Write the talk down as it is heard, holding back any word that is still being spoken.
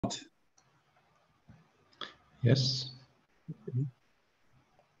Yes. Okay.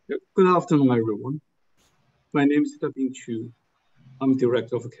 Good afternoon, everyone. My name is Daping Chu. I'm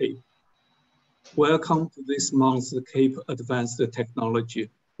Director of CAPE. Welcome to this month's CAPE Advanced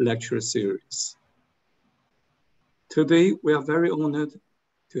Technology Lecture Series. Today, we are very honored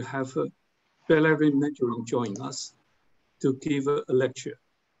to have Valerian Meijering join us to give a lecture.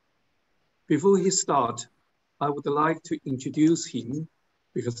 Before he starts, I would like to introduce him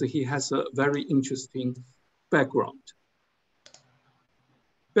because he has a very interesting background.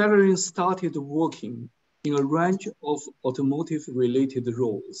 Valerian started working in a range of automotive-related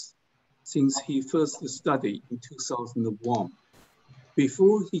roles since he first studied in 2001,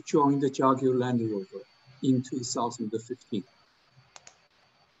 before he joined the Jaguar Land Rover in 2015.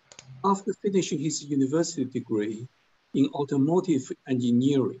 After finishing his university degree in automotive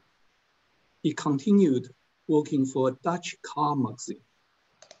engineering, he continued working for a Dutch car magazine,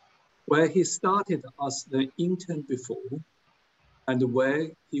 where he started as an intern before, and where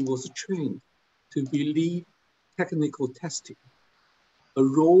he was trained to be lead technical testing, a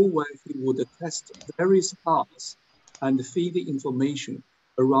role where he would test various parts and feed information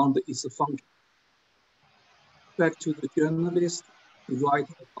around its function. Back to the journalist to write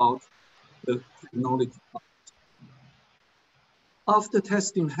about the technology part. After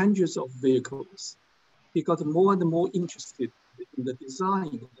testing hundreds of vehicles, he got more and more interested in the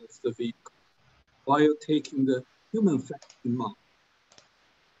design of the vehicle while taking the human factor in mind.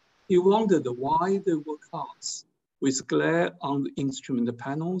 He wondered why there were cars with glare on the instrument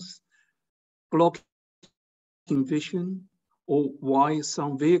panels, blocking vision, or why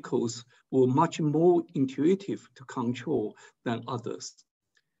some vehicles were much more intuitive to control than others.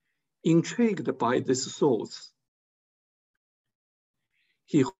 Intrigued by this source,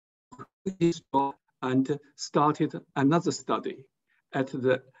 he quit his job and started another study at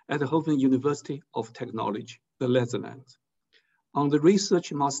the Eindhoven University of Technology, the Netherlands, on the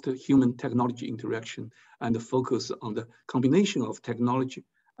research master-human technology interaction and the focus on the combination of technology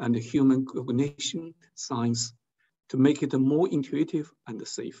and human cognition science to make it more intuitive and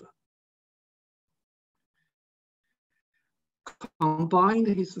safer. Combined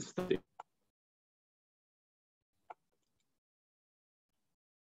his study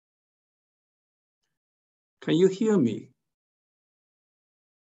Can you hear me?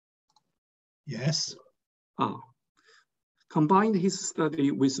 Yes. Combined his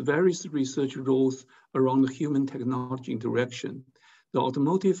study with various research roles around human technology interaction, the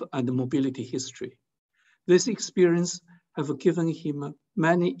automotive and mobility history. This experience have given him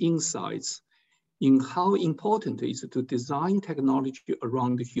many insights in how important it is to design technology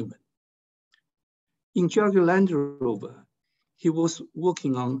around the human. In Jaguar Land Rover, he was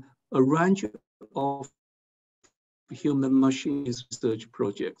working on a range of human machine research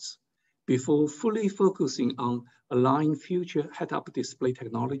projects before fully focusing on aligning future head-up display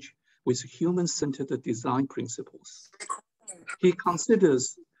technology with human-centered design principles. He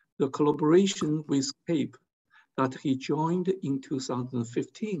considers the collaboration with CAPE that he joined in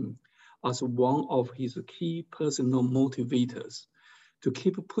 2015 as one of his key personal motivators to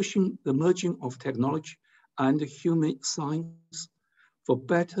keep pushing the merging of technology and human science for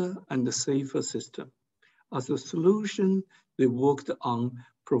better and safer system. As a solution, they worked on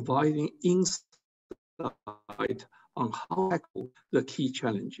providing insight on how to tackle the key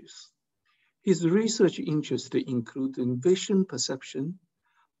challenges. His research interests include vision perception,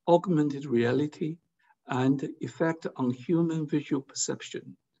 augmented reality, and effect on human visual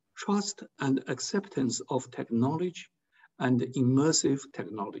perception, trust and acceptance of technology, and immersive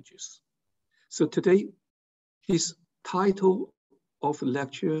technologies. So today, his title of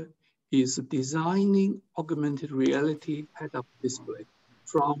lecture is Designing Augmented Reality Head-Up Display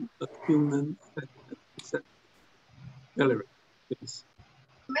from a Human Perspective. Valerian, please.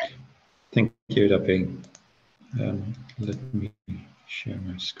 Thank you, Daping. Let me share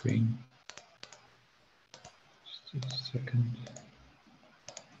my screen. Just a second.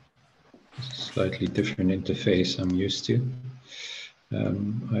 It's a slightly different interface I'm used to.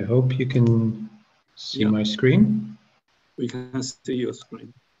 I hope you can see my screen. We can see your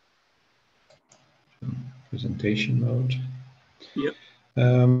screen. Presentation mode. Yep.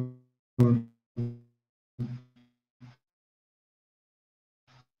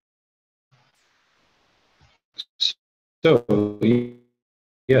 So,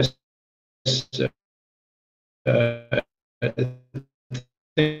 yes,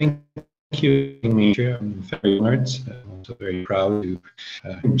 thank you, Meijering. I'm very honored. I'm also very proud to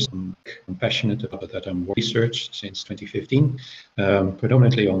I'm passionate about that. I'm researched since 2015,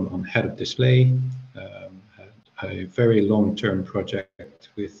 predominantly on head-up display. A very long-term project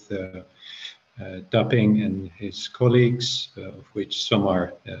with Dapping and his colleagues, of which some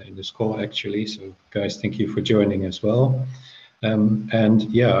are in this call actually. So guys, thank you for joining as well. And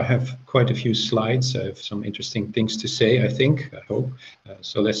yeah, I have quite a few slides. I have some interesting things to say, I hope.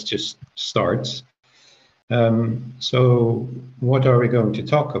 So let's just start. So what are we going to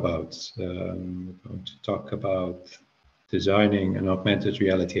talk about? We're going to talk about designing an augmented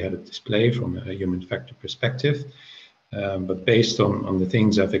reality head-up display from a human factor perspective. But based on the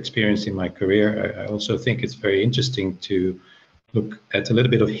things I've experienced in my career, I also think it's very interesting to look at a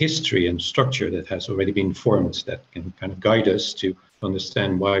little bit of history and structure that has already been formed that can kind of guide us to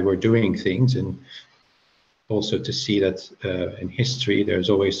understand why we're doing things, and also to see that in history there's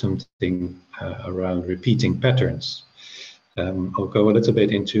always something around repeating patterns. I'll go a little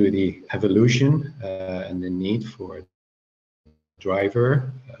bit into the evolution and the need for a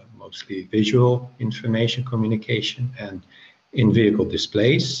driver, mostly visual information communication and in-vehicle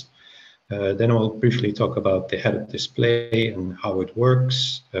displays. Then I'll briefly talk about the head-up display and how it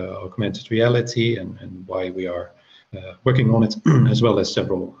works, augmented reality, and why we are working on it, as well as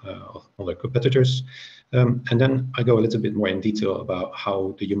several other competitors. And then I go a little bit more in detail about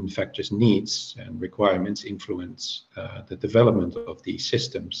how the human factors needs and requirements influence the development of these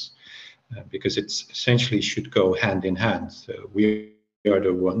systems, because it's essentially should go hand in hand. So we are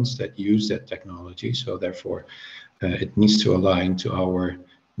the ones that use that technology, so therefore it needs to align to our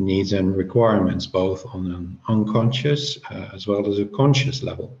needs and requirements, both on an unconscious as well as a conscious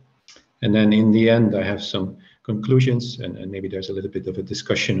level. And then in the end, I have some conclusions, and maybe there's a little bit of a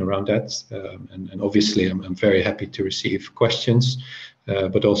discussion around that. And obviously, I'm very happy to receive questions,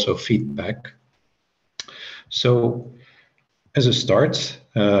 but also feedback. So as a start,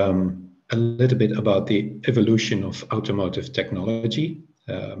 a little bit about the evolution of automotive technology.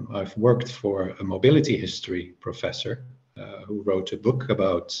 I've worked for a mobility history professor who wrote a book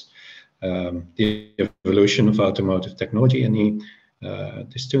about the evolution of automotive technology, and he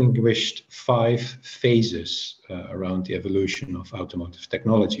distinguished 5 phases around the evolution of automotive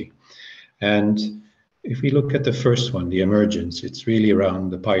technology. And if we look at the first one, the emergence, it's really around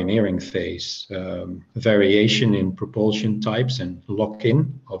the pioneering phase, variation in propulsion types and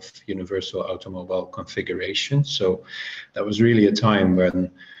lock-in of universal automobile configuration. So that was really a time when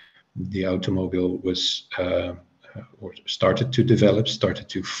the automobile was or started to develop, started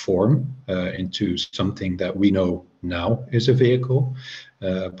to form into something that we know now is a vehicle.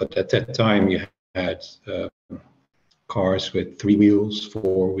 But at that time you had cars with 3 wheels,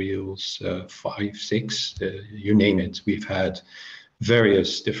 4 wheels, 5, 6, you name it. We've had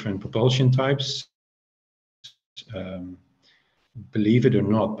various different propulsion types. Believe it or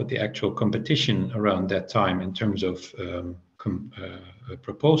not, but the actual competition around that time in terms of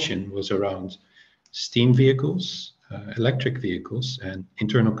propulsion was around steam vehicles, electric vehicles, and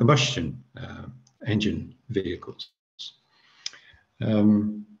internal combustion engine vehicles.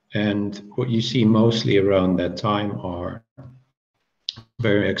 And what you see mostly around that time are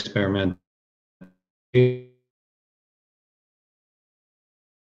very experimental,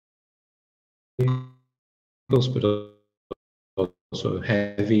 but also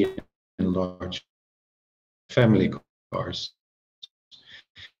heavy and large family cars.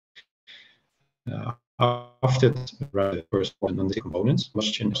 After the first one on the components,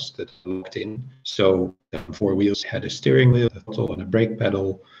 combustions that locked in. So 4 wheels had a steering wheel, a throttle, and a brake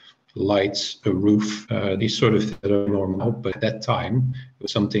pedal, lights, a roof, these sort of things that are normal. But at that time, it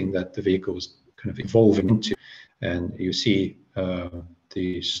was something that the vehicle was kind of evolving into. And you see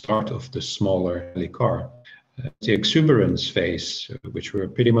the start of the smaller car. The exuberance phase, which were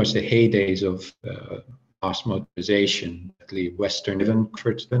pretty much the heydays of mass motorization, Western driven,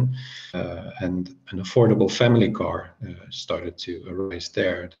 and an affordable family car started to arise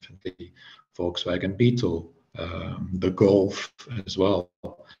there. Definitely Volkswagen Beetle, the Golf as well.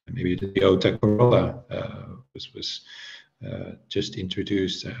 Maybe the Toyota Corolla was just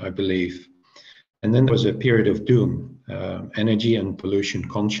introduced, I believe. And then there was a period of doom, energy and pollution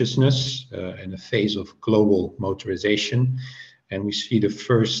consciousness, and a phase of global motorization. And we see the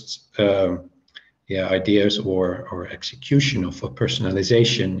first ideas or execution of a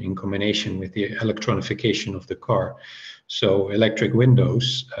personalization in combination with the electronification of the car. So electric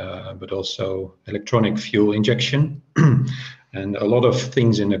windows, but also electronic fuel injection. And a lot of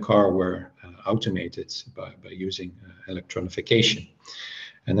things in the car were automated by using electronification.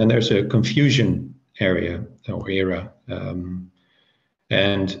 And then there's a confusion area or era.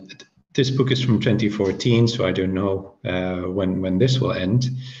 And this book is from 2014, so I don't know when this will end.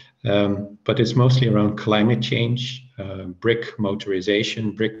 But it's mostly around climate change, BRIC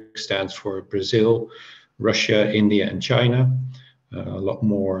motorization. BRIC stands for Brazil, Russia, India, and China. A lot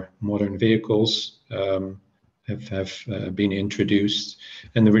more modern vehicles have been introduced,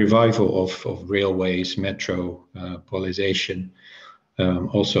 and the revival of railways, metropolization,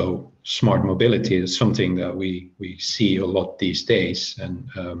 also smart mobility is something that we see a lot these days. And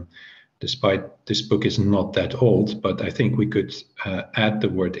despite this book is not that old, but I think we could add the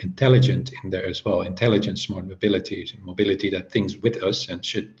word intelligent in there as well. Intelligent smart mobility, mobility that thinks with us and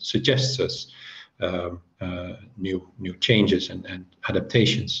should suggest us new changes and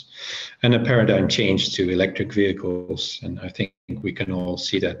adaptations, and a paradigm change to electric vehicles. And I think we can all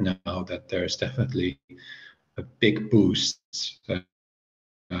see that now, that there's definitely a big boost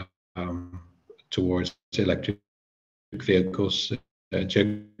towards electric vehicles.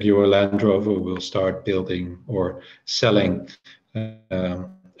 Jaguar Land Rover will start building or selling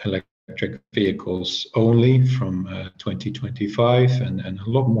electric vehicles only from 2025, and a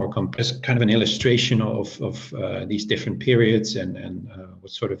lot more companies. Kind of an illustration of these different periods and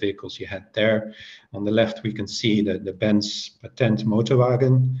what sort of vehicles you had there. On the left, we can see that the Benz Patent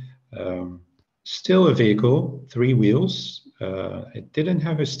Motorwagen, still a vehicle, 3 wheels. It didn't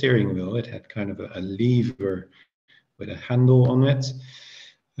have a steering wheel. It had kind of a lever with a handle on it.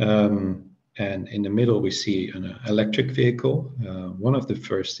 And in the middle, we see an electric vehicle, one of the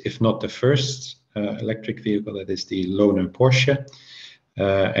first, if not the first, electric vehicle. That is the Lohner Porsche.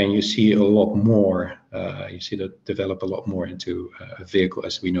 And you see a lot more, you see that develop a lot more into a vehicle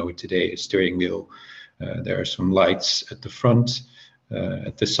as we know it today, a steering wheel. There are some lights at the front,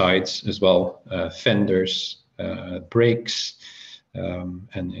 at the sides as well, fenders, brakes,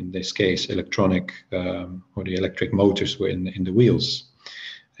 and in this case, electronic or the electric motors were in the wheels.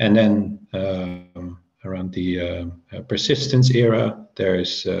 And then around the persistence era,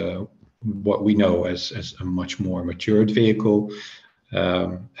 there's what we know as a much more matured vehicle.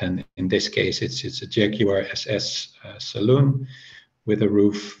 And in this case, it's a Jaguar SS saloon with a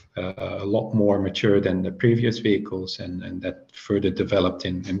roof a lot more mature than the previous vehicles, and that further developed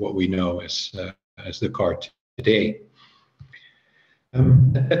in what we know as the car today.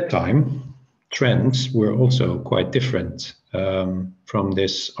 At that time, trends were also quite different. From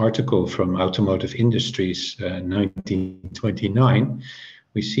this article from Automotive Industries, 1929,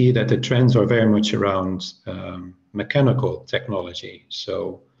 we see that the trends are very much around mechanical technology.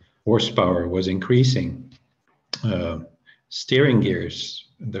 So horsepower was increasing. Steering gears,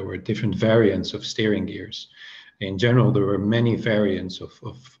 there were different variants of steering gears. In general, there were many variants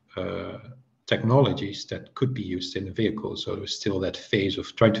of technologies that could be used in a vehicle. So there was still that phase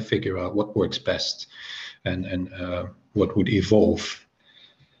of trying to figure out what works best and what would evolve.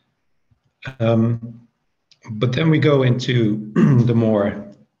 But then we go into the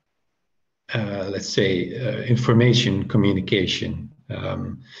more, let's say, information communication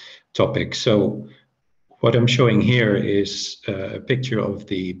topic. So what I'm showing here is a picture of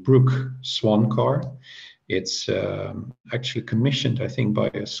the Brook Swan car. It's actually commissioned, I think, by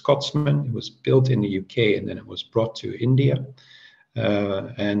a Scotsman. It was built in the UK and then it was brought to India.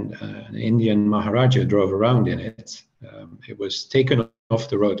 And an Indian Maharaja drove around in it. It was taken off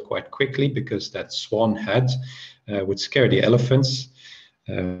the road quite quickly because that swan head would scare the elephants,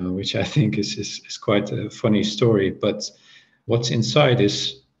 which I think is quite a funny story. But what's inside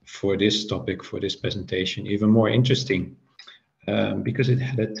is, for this topic, for this presentation, even more interesting because it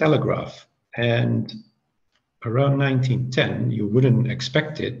had a telegraph. And around 1910, you wouldn't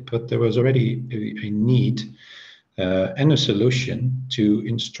expect it, but there was already a need and a solution to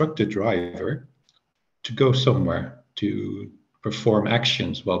instruct the driver to go somewhere, to perform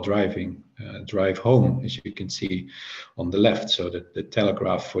actions while driving, drive home, as you can see on the left. So that the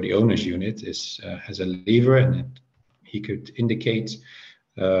telegraph for the owner's unit has a lever, and he could indicate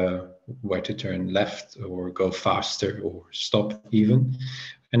where to turn left or go faster or stop even.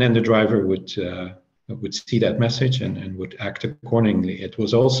 And then the driver would see that message and would act accordingly. It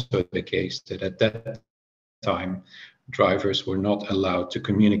was also the case that at that time, drivers were not allowed to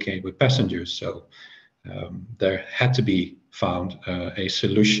communicate with passengers. So there had to be found a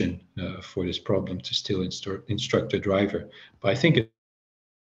solution for this problem to still instruct the driver. But I think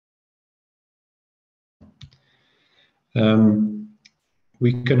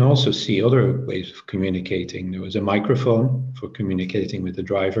we can also see other ways of communicating. There was a microphone for communicating with the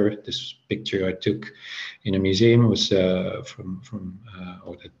driver. This picture I took in a museum was that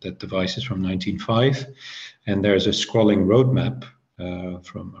device is from 1905. And there's a scrolling road map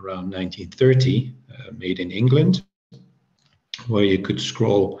from around 1930, made in England, where you could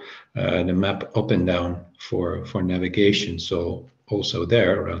scroll the map up and down for navigation. So also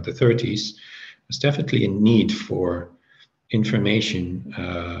there, around the 30s, there's definitely a need for information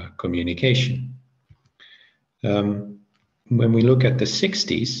communication. when we look at the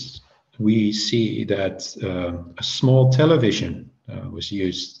 60s, we see that a small television was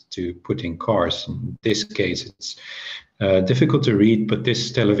used to put in cars. In this case, it's difficult to read, but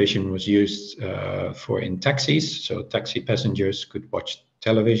this television was used for in taxis, so taxi passengers could watch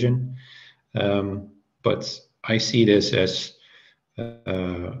television. But I see this as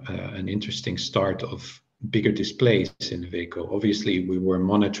an interesting start of bigger displays in the vehicle. Obviously, we were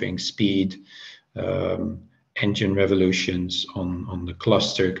monitoring speed, engine revolutions on the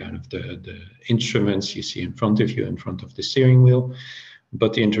cluster, kind of the instruments you see in front of you, in front of the steering wheel.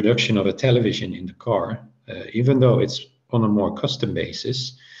 But the introduction of a television in the car, even though it's on a more custom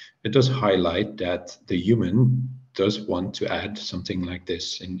basis, it does highlight that the human does want to add something like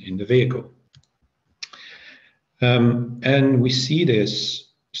this in the vehicle. And we see this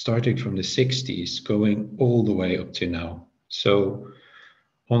starting from the 60s, going all the way up to now. So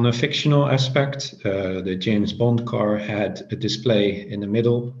on a fictional aspect, the James Bond car had a display in the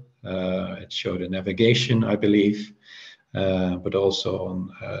middle. It showed a navigation, I believe, but also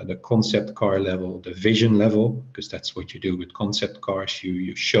on the concept car level, the vision level, because that's what you do with concept cars.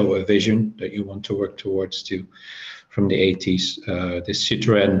 You show a vision that you want to work towards to. From the 80s, the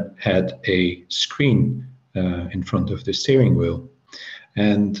Citroën had a screen in front of the steering wheel.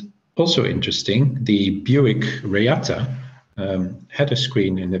 And also interesting, the Buick Reatta had a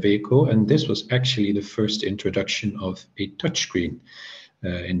screen in the vehicle, and this was actually the first introduction of a touchscreen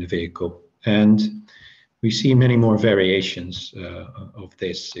in the vehicle. And we see many more variations of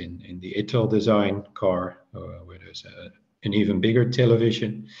this in the Ital design car, where there's an even bigger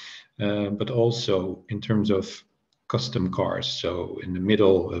television, but also in terms of custom cars. So in the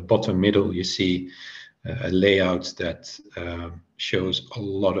middle, bottom middle, you see a layout that shows a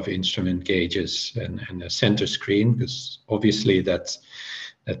lot of instrument gauges and a center screen, because obviously that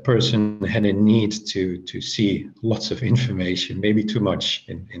person had a need to see lots of information, maybe too much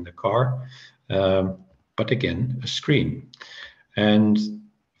in the car, but again, a screen. And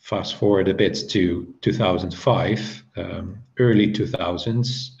fast forward a bit to 2005, early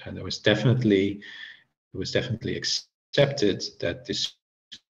 2000s, and it was definitely accepted that this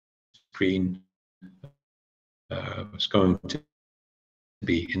screen was going to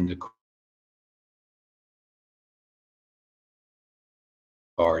be in the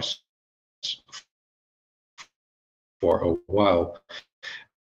cars for a while.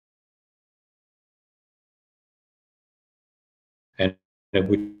 And it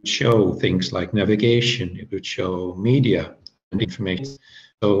would show things like navigation, it would show media and information.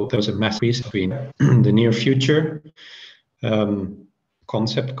 So there was a massive increase between the near future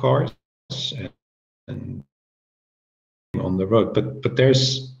concept cars and on the road, but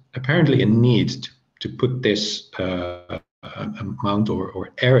there's apparently a need to put this amount or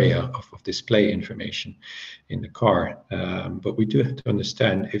area of display information in the car, but we do have to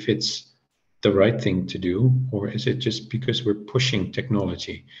understand if it's the right thing to do, or is it just because we're pushing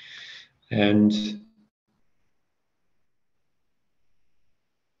technology? And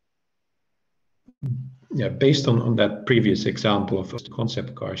yeah, based on that previous example of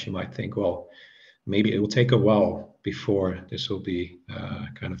concept cars, you might think, well, maybe it will take a while before this will be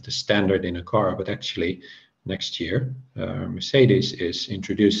kind of the standard in a car, but actually next year, Mercedes is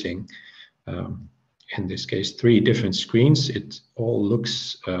introducing, in this case, 3 different screens. It all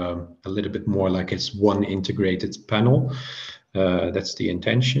looks a little bit more like it's one integrated panel. That's the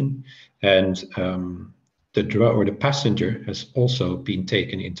intention. And the passenger has also been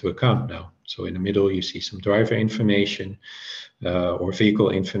taken into account now. So in the middle, you see some driver information or vehicle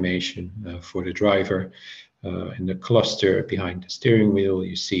information for the driver. In the cluster behind the steering wheel,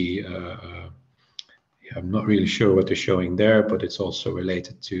 you see, I'm not really sure what they're showing there, but it's also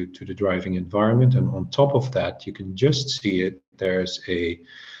related to the driving environment. And on top of that, you can just see it. There's a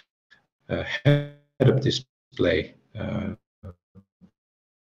head-up display,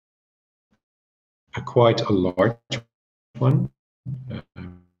 quite a large one.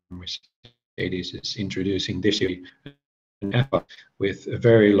 Mercedes is introducing this year with a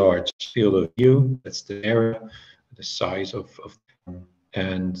very large field of view. That's the area, the size of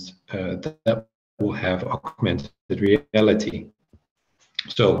and that will have augmented reality.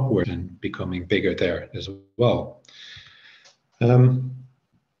 So we're becoming bigger there as well.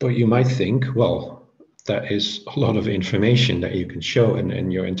 But you might think, well, that is a lot of information that you can show,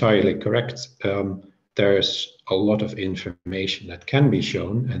 and you're entirely correct. There's a lot of information that can be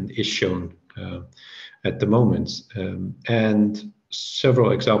shown and is shown at the moment. And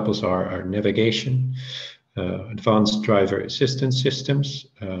several examples are navigation. advanced driver assistance systems.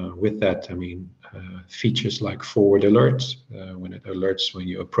 With that, I mean features like forward alerts, when it alerts when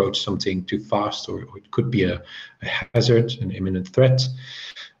you approach something too fast, or it could be a hazard, an imminent threat.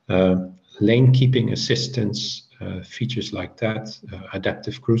 Lane keeping assistance, features like that,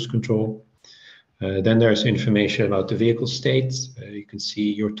 adaptive cruise control. Then there's information about the vehicle state. You can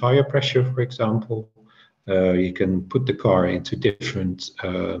see your tire pressure, for example. You can put the car into different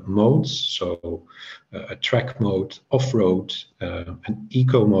modes, so a track mode, off-road, an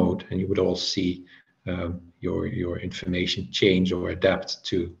eco mode, and you would all see your information change or adapt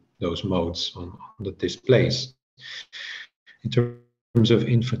to those modes on the displays. In terms of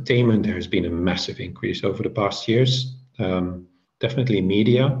infotainment, there has been a massive increase over the past years. Definitely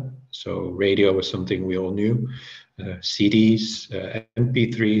media, so radio was something we all knew, CDs,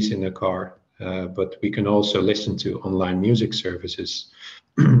 MP3s in the car. But we can also listen to online music services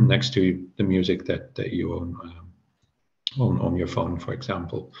next to the music that you own on your phone, for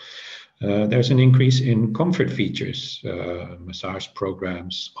example. There's an increase in comfort features, massage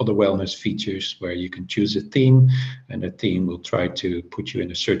programs, other wellness features where you can choose a theme, and the theme will try to put you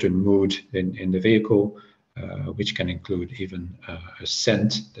in a certain mood in the vehicle, which can include even a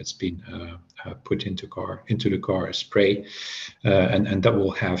scent that's been put into the car, a spray, and that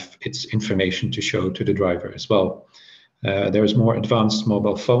will have its information to show to the driver as well. There is more advanced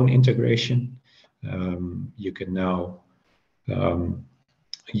mobile phone integration. You can now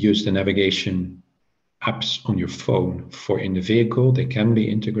use the navigation apps on your phone in the vehicle. They can be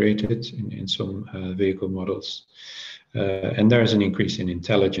integrated in some vehicle models. And there is an increase in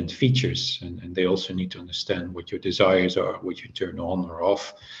intelligent features, and they also need to understand what your desires are, what you turn on or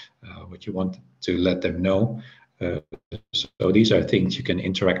off, what you want to let them know. So these are things you can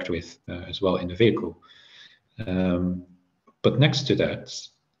interact with as well in the vehicle. But next to that,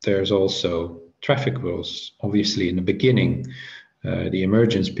 there's also traffic rules. Obviously, in the beginning, the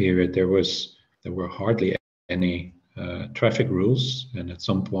emergence period, there were hardly any traffic rules, and at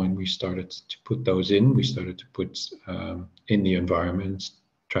some point we started to put those in. We started to put in the environment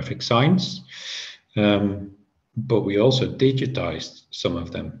traffic signs, but we also digitized some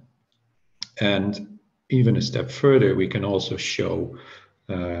of them. And even a step further, we can also show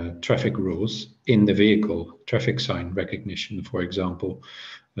traffic rules in the vehicle, traffic sign recognition, for example.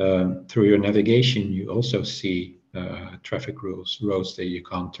 Through your navigation, you also see traffic rules, roads that you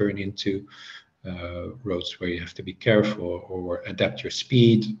can't turn into, roads where you have to be careful or adapt your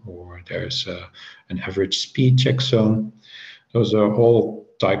speed, or there's an average speed check zone. Those are all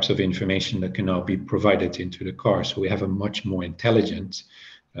types of information that can now be provided into the car. So we have a much more intelligent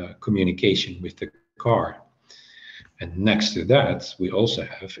communication with the car. And next to that, we also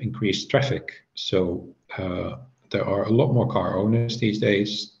have increased traffic. So there are a lot more car owners these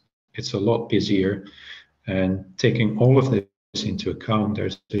days. It's a lot busier. And taking all of this into account,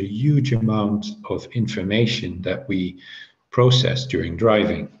 there's a huge amount of information that we process during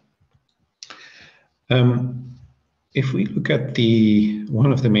driving. If we look at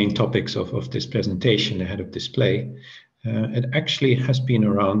one of the main topics of this presentation, the head-up display, it actually has been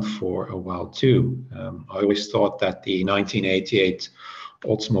around for a while too. I always thought that the 1988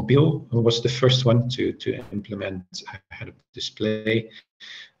 Oldsmobile was the first one to implement a head-up display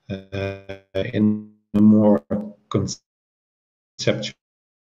in a more conceptual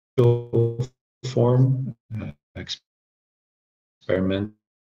form, experimental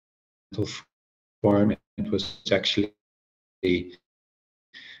form. It was actually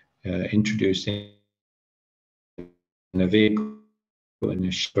introduced in a vehicle in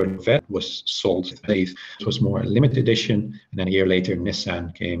a short vet, was sold. It was more a limited edition, and then a year later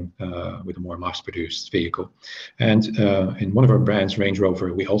Nissan came with a more mass-produced vehicle. And in one of our brands, Range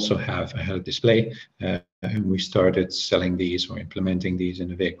Rover, we also have a head-up display, and we started selling these or implementing these in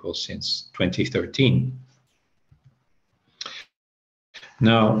the vehicle since 2013.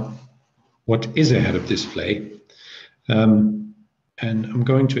 Now, what is a head-up display? And I'm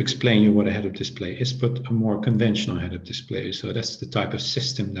going to explain you what a head-up display is, but a more conventional head-up display. So that's the type of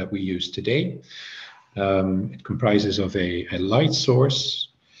system that we use today. It comprises of a light source.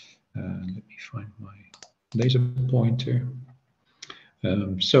 Let me find my laser pointer.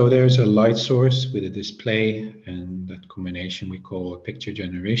 So there's a light source with a display, and that combination we call a picture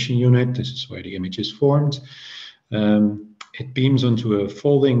generation unit. This is where the image is formed. It beams onto a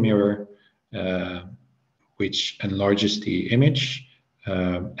folding mirror, which enlarges the image,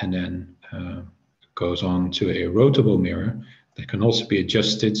 and then goes on to a rotable mirror that can also be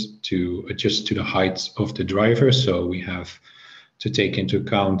adjusted to adjust to the height of the driver. So we have to take into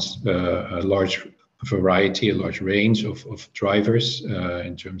account a large variety, a large range of drivers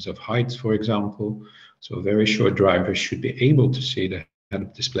in terms of height, for example. So very short drivers should be able to see the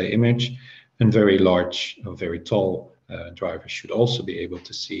head-up display image, and very large or very tall drivers should also be able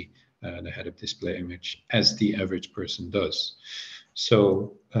to see the head-up display image, as the average person does.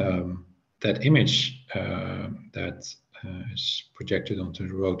 So that image that is projected onto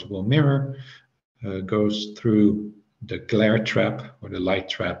the rotable mirror goes through the glare trap or the light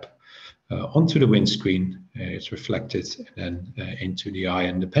trap onto the windscreen. It's reflected and then into the eye,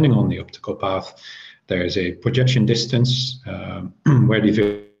 and depending on the optical path, there is a projection distance where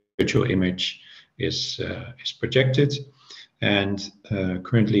the virtual image is projected. And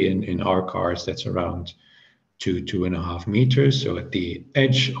currently in our cars, that's around 2.5 meters. So at the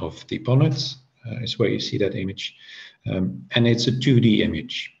edge of the bonnet is where you see that image. And it's a 2D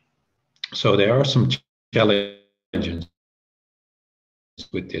image. So there are some challenges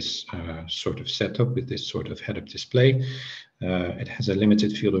with this sort of setup, with this sort of head-up display. It has a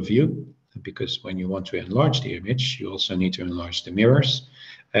limited field of view, because when you want to enlarge the image, you also need to enlarge the mirrors,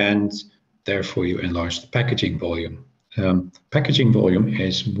 and therefore you enlarge the packaging volume. Packaging volume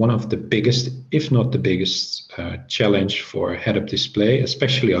is one of the biggest, if not the biggest, challenge for head-up display,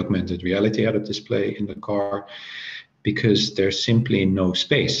 especially augmented reality head-up display in the car, because there's simply no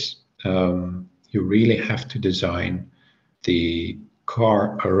space. You really have to design the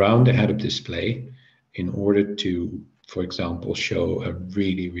car around the head-up display in order to, for example, show a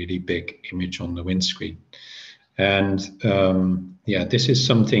really, really big image on the windscreen. And yeah, this is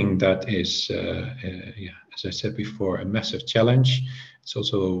something that is, yeah, as I said before, a massive challenge. It's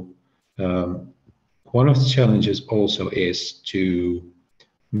also one of the challenges also is to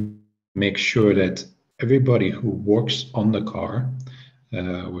make sure that everybody who works on the car,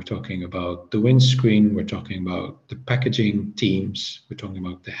 we're talking about the windscreen, we're talking about the packaging teams, we're talking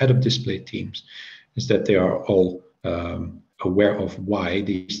about the head-up display teams, is that they are all aware of why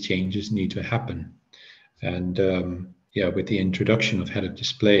these changes need to happen. And yeah, with the introduction of head-up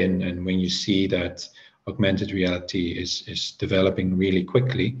display, and when you see that augmented reality is developing really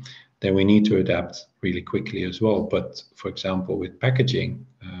quickly, then we need to adapt really quickly as well. But for example, with packaging,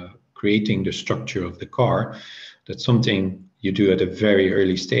 creating the structure of the car, that's something you do at a very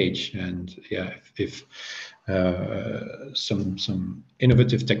early stage. And yeah, if some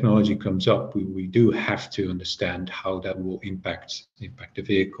innovative technology comes up, we do have to understand how that will impact the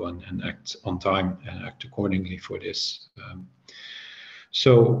vehicle, and act on time and act accordingly for this.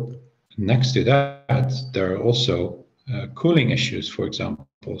 So next to that, there are also cooling issues, for example.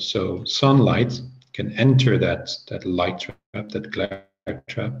 So sunlight can enter that light trap, that glare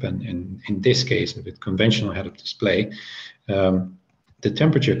trap, and in this case, with conventional head-up display, the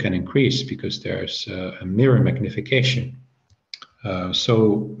temperature can increase because there's a mirror magnification.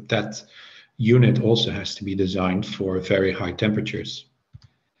 So that unit also has to be designed for very high temperatures.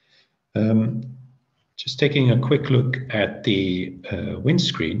 Just taking a quick look at the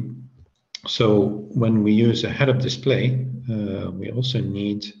windscreen. So when we use a head-up display, we also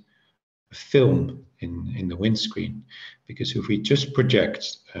need a film in the windscreen, because if we just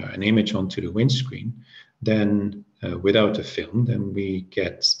project an image onto the windscreen, then without a film, then we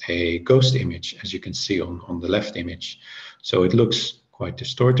get a ghost image, as you can see on the left image. So it looks quite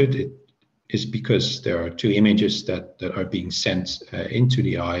distorted. It is because there are two images that are being sent into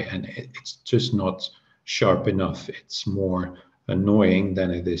the eye, and it's just not sharp enough. It's more annoying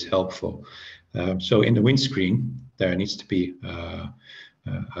than it is helpful. So in the windscreen, there needs to be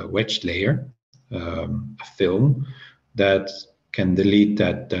a wedged layer, a film that can delete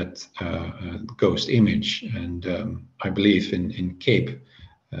that ghost image. And I believe in Cape,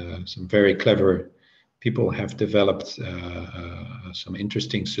 some very clever people have developed some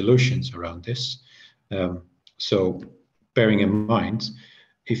interesting solutions around this. So bearing in mind,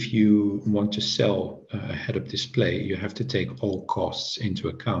 if you want to sell a head-up display, you have to take all costs into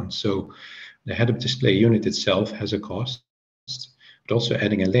account. So the head-up display unit itself has a cost, but also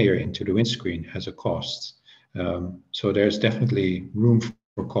adding a layer into the windscreen has a cost. So there's definitely room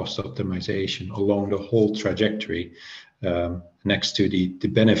for cost optimization along the whole trajectory, next to the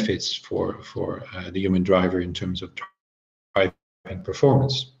benefits for the human driver in terms of driving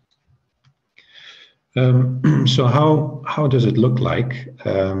performance. So how does it look like?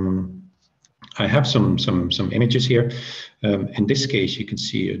 I have some images here. In this case, you can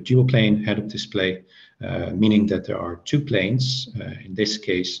see a dual plane head-up display, meaning that there are two planes. In this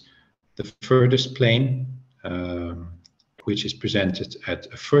case, the furthest plane, which is presented at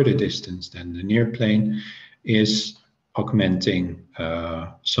a further distance than the near plane, is augmenting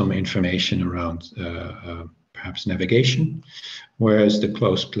some information around perhaps navigation, whereas the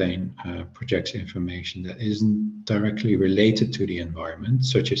closed plane projects information that isn't directly related to the environment,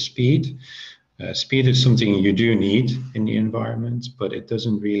 such as speed. Speed is something you do need in the environment, but it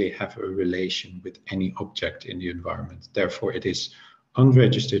doesn't really have a relation with any object in the environment. Therefore, it is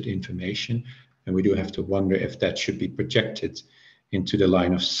unregistered information, and we do have to wonder if that should be projected into the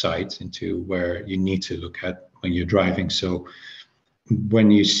line of sight, into where you need to look at when you're driving. So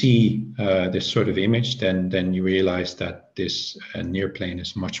when you see this sort of image, then you realize that this near plane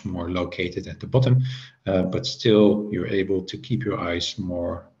is much more located at the bottom, but still you're able to keep your eyes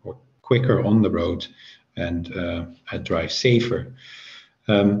more or quicker on the road and drive safer.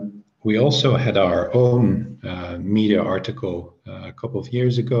 We also had our own media article a couple of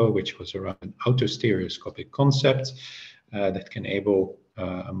years ago, which was around an autostereoscopic concept that can enable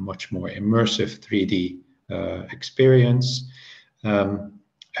a much more immersive 3D experience.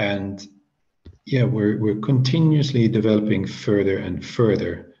 And yeah, we're continuously developing further and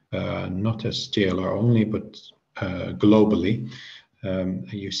further, not as JLR only, but globally.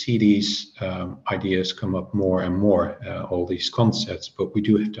 You see these ideas come up more and more, all these concepts, but we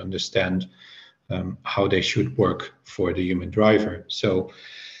do have to understand how they should work for the human driver. So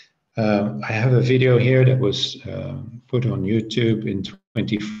I have a video here that was put on YouTube in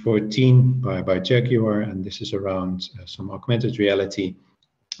 2014 by Jaguar, and this is around some augmented reality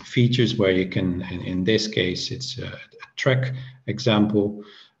features where you can, in this case, it's a track example,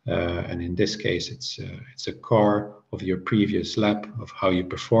 and in this case, it's a car of your previous lap of how you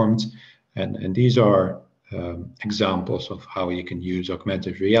performed, and these are examples of how you can use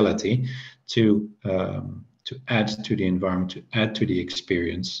augmented reality to add to the environment, to add to the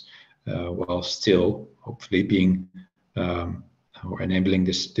experience, while still hopefully being or enabling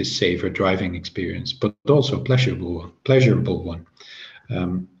this safer driving experience, but also pleasurable one.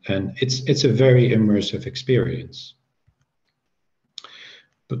 And it's a very immersive experience.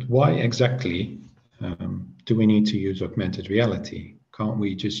 But why exactly do we need to use augmented reality? Can't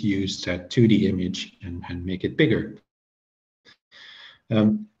we just use that 2D image and make it bigger?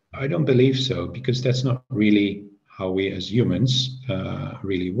 I don't believe so, because that's not really how we as humans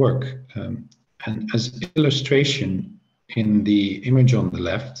really work. And as illustration, in the image on the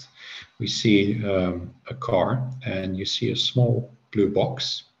left, we see a car, and you see a small blue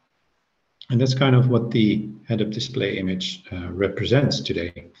box. And that's kind of what the head-up display image represents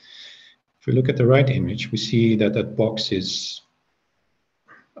today. If we look at the right image, we see that that box is,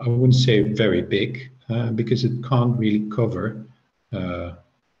 I wouldn't say very big, because it can't really cover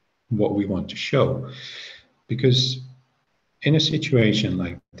what we want to show. Because in a situation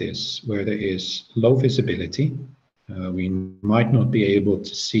like this, where there is low visibility, we might not be able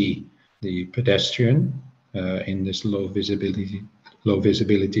to see the pedestrian in this low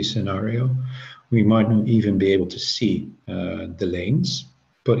visibility scenario. We might not even be able to see the lanes.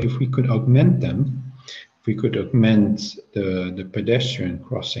 But if we could augment them, if we could augment the pedestrian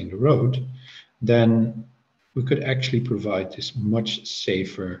crossing the road, then we could actually provide this much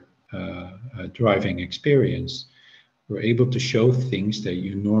safer driving experience. We're able to show things that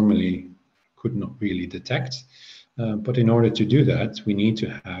you normally could not really detect. But in order to do that, we need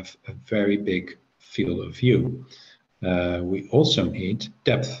to have a very big field of view. We also need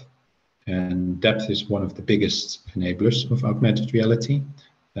depth. And depth is one of the biggest enablers of augmented reality.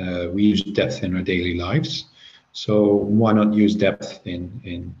 We use depth in our daily lives. So why not use depth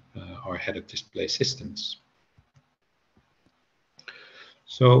in our head-up display systems?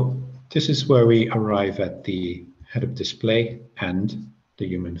 So this is where we arrive at the head-up display and the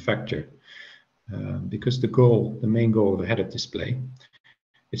human factor. Because the main goal of a head-up display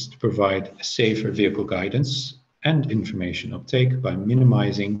is to provide safer vehicle guidance and information uptake by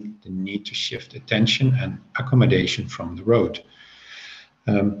minimizing the need to shift attention and accommodation from the road.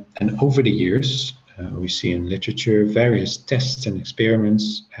 And over the years, we see in literature, various tests and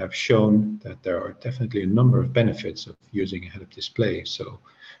experiments have shown that there are definitely a number of benefits of using a head-up display. So,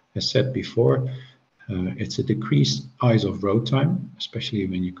 as said before, it's a decreased eyes off road time, especially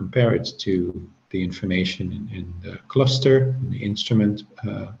when you compare it to the information in the cluster, in the instrument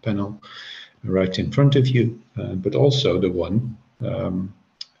panel right in front of you, but also the one,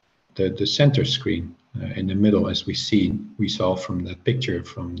 the center screen in the middle, as we saw from that picture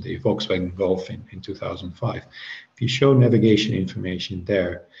from the Volkswagen Golf in 2005. If you show navigation information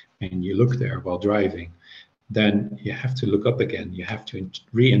there and you look there while driving, then you have to look up again. You have to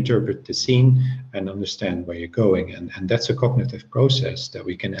reinterpret the scene and understand where you're going. And that's a cognitive process that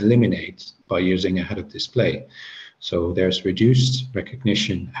we can eliminate by using a head-up display. So there's reduced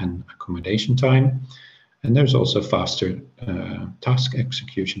recognition and accommodation time. And there's also faster task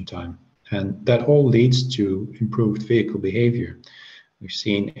execution time And that all leads to improved vehicle behavior. We've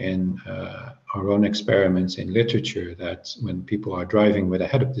seen in our own experiments in literature that when people are driving with a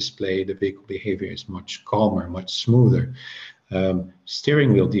head-up display, the vehicle behavior is much calmer, much smoother.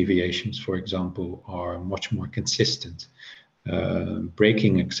 Steering wheel deviations, for example, are much more consistent.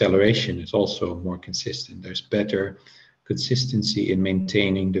 Braking acceleration is also more consistent. There's better consistency in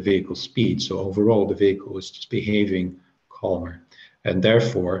maintaining the vehicle speed. So overall, the vehicle is just behaving calmer. And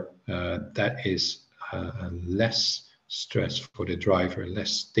therefore, that is less stress for the driver,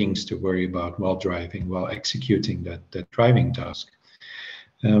 less things to worry about while driving, while executing that driving task.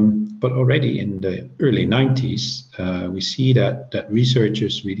 But already in the early 90s, we see that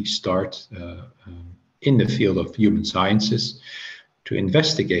researchers really start in the field of human sciences to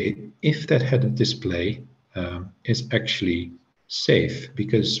investigate if that head-up display is actually safe,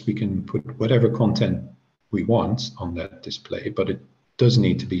 because we can put whatever content we want on that display, but it does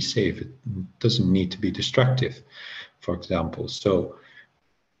need to be safe. It doesn't need to be destructive, for example. So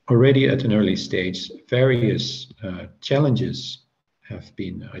already at an early stage, various challenges have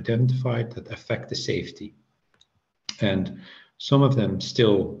been identified that affect the safety. And some of them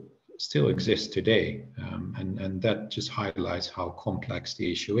still exist today. And that just highlights how complex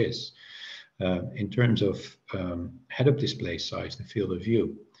the issue is. In terms of head-up display size, the field of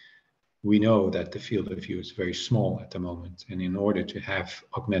view, we know that the field of view is very small at the moment. And in order to have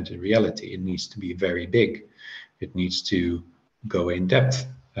augmented reality, it needs to be very big. It needs to go in depth.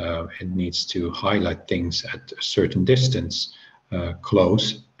 It needs to highlight things at a certain distance,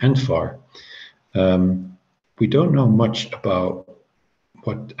 close and far. We don't know much about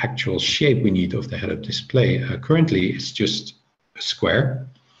what actual shape we need of the head-up display. Currently, it's just a square.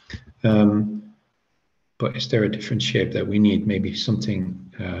 But is there a different shape that we need? Maybe something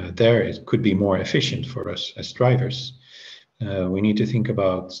there it could be more efficient for us as drivers. We need to think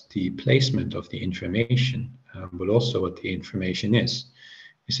about the placement of the information, but also what the information is.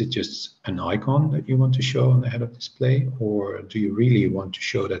 Is it just an icon that you want to show on the head-up display, or do you really want to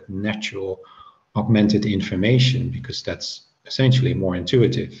show that natural augmented information, because that's essentially more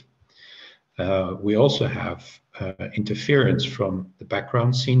intuitive? We also have interference from the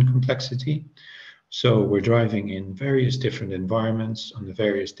background scene complexity. So we're driving in various different environments under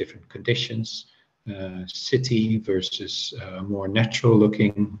various different conditions, city versus more natural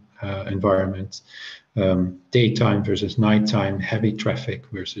looking environment, daytime versus nighttime, heavy traffic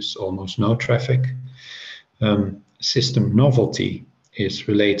versus almost no traffic. System novelty is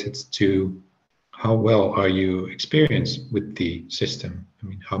related to how well are you experienced with the system. I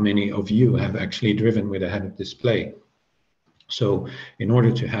mean, how many of you have actually driven with a head-up display? So in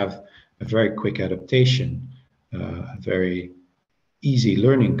order to have a very quick adaptation, a very easy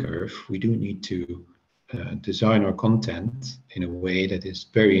learning curve, we do need to design our content in a way that is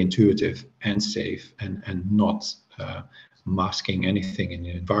very intuitive and safe, and not masking anything in the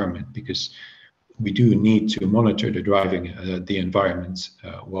environment, because we do need to monitor the driving, the environment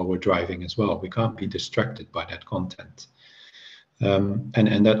while we're driving as well. We can't be distracted by that content.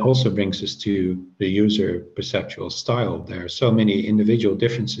 And that also brings us to the user perceptual style. There are so many individual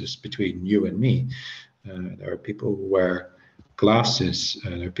differences between you and me. There are people who wear glasses,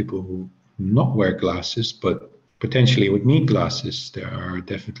 there are people who not wear glasses, but potentially would need glasses. There are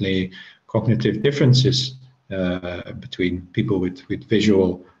definitely cognitive differences between people with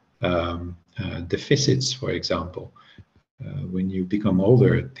visual deficits, for example. When you become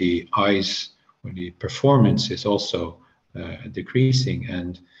older, the eyes, or the performance is also decreasing,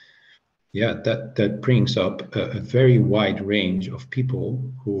 and yeah, that brings up a very wide range of people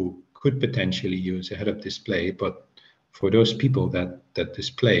who could potentially use a head-up display, but for those people that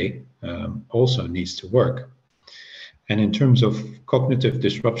display also needs to work. And in terms of cognitive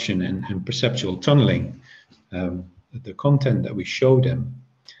disruption and perceptual tunneling, the content that we show them,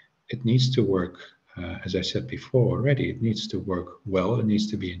 it needs to work, as I said before already, it needs to work well, it needs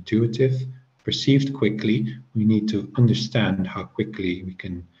to be intuitive, perceived quickly. We need to understand how quickly we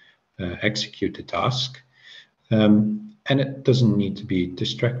can execute the task. And it doesn't need to be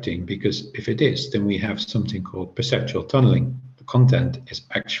distracting, because if it is, then we have something called perceptual tunneling. The content is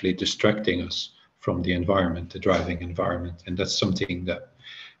actually distracting us from the environment, the driving environment. And that's something that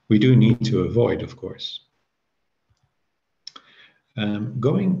we do need to avoid, of course.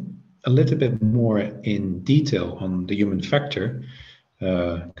 Going a little bit more in detail on the human factor,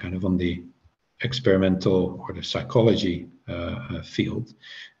 kind of on the experimental or the psychology field,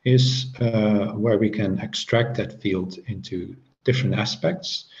 is where we can extract that field into different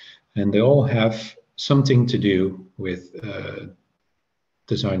aspects, and they all have something to do with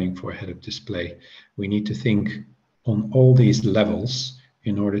designing for a head-up display. We need to think on all these levels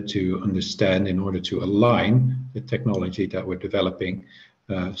in order to understand, in order to align the technology that we're developing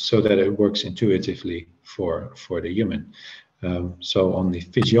so that it works intuitively for the human. So on the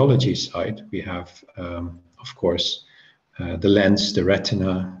physiology side, we have, of course, the lens, the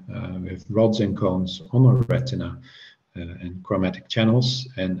retina, with rods and cones on our retina, and chromatic channels.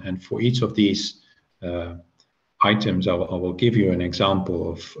 And for each of these items, I will give you an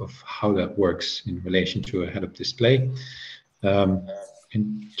example of how that works in relation to a head-up display.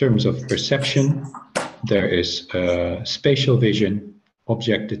 In terms of perception, there is spatial vision,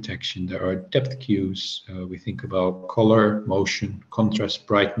 object detection, there are depth cues. We think about color, motion, contrast,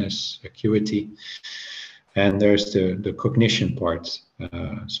 brightness, acuity. And there's the cognition part,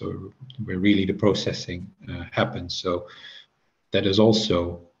 so where really the processing happens. So that is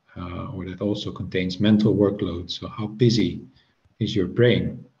also, or that also contains mental workload. So how busy is your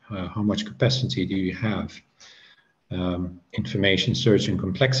brain? How much capacity do you have? Information search and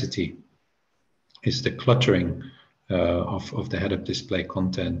complexity. Is the cluttering of the head-up display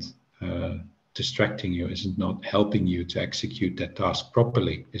content distracting you? Is it not helping you to execute that task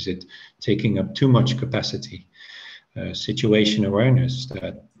properly? Is it taking up too much capacity? Situation awareness,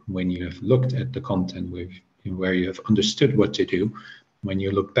 that when you have looked at the content where you have understood what to do, when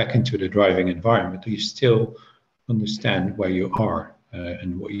you look back into the driving environment, do you still understand where you are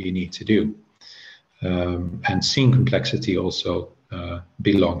and what you need to do? And scene complexity also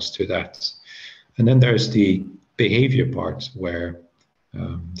belongs to that. And then there's the behavior part where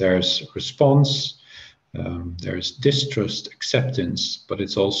there's response, there's distrust, acceptance, but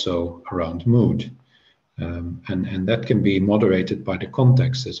it's also around mood. And that can be moderated by the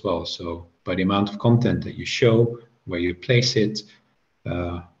context as well. So by the amount of content that you show, where you place it,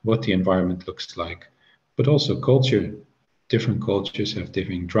 what the environment looks like, but also culture. Different cultures have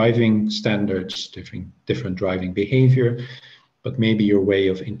different driving standards, different driving behavior, but maybe your way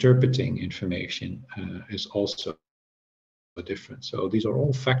of interpreting information is also different. So these are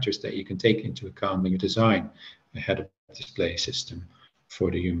all factors that you can take into account when you design a head-up display system for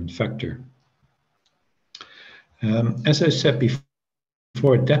the human factor. As I said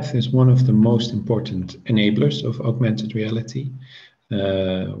before, depth is one of the most important enablers of augmented reality.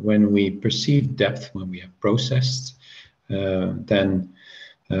 When we perceive depth, when we have processed, then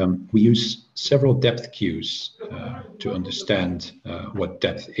we use several depth cues to understand what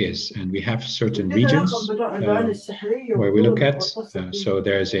depth is. And we have certain regions where we look at. So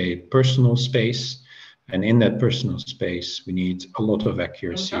there's a personal space. And in that personal space, we need a lot of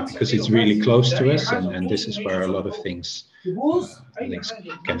accuracy because it's really close to us. And this is where a lot of things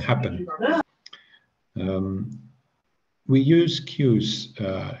can happen. We use cues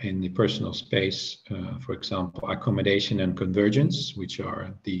in the personal space, for example, accommodation and convergence, which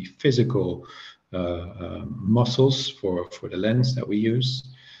are the physical muscles for the lens that we use.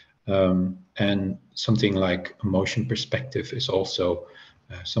 And something like motion perspective is also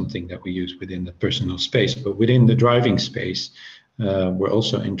something that we use within the personal space. But within the driving space, we're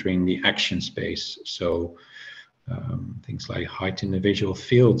also entering the action space. So things like height in the visual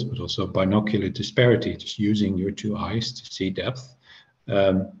field, but also binocular disparity, just using your two eyes to see depth,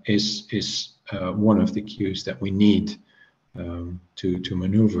 is one of the cues that we need to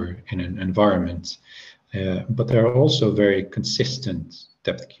maneuver in an environment. But there are also very consistent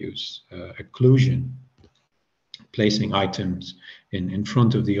depth cues. Occlusion, placing items in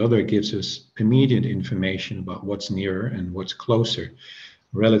front of the other, gives us immediate information about what's nearer and what's closer.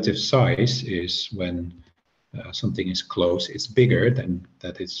 Relative size is when something is close, it's bigger than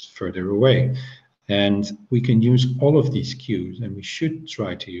that it's further away. And we can use all of these cues, and we should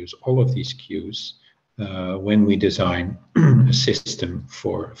try to use all of these cues when we design a system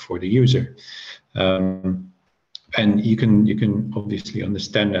for the user. And you can obviously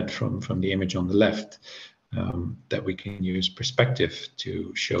understand that from the image on the left, that we can use perspective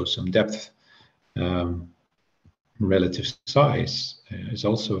to show some depth. Relative size is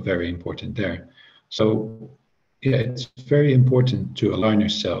also very important there. So yeah, it's very important to align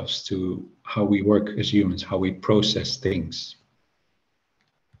ourselves to how we work as humans, how we process things.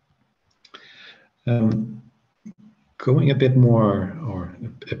 Going a bit more or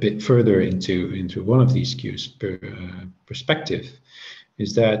a bit further into one of these cues, perspective,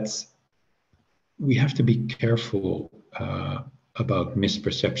 is that we have to be careful about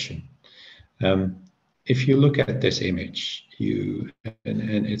misperception. If you look at this image, and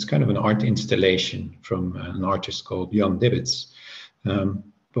it's kind of an art installation from an artist called Jan Dibbets.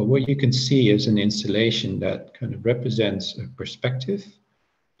 But what you can see is an installation that kind of represents a perspective,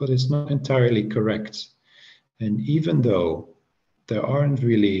 but it's not entirely correct. And even though there aren't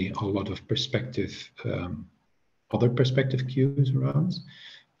really a lot of perspective other perspective cues around,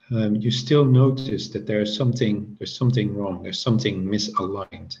 you still notice that there's something wrong, there's something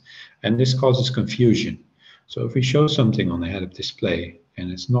misaligned, and this causes confusion. So if we show something on the head-up display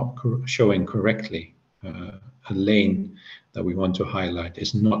and it's not showing correctly, a lane that we want to highlight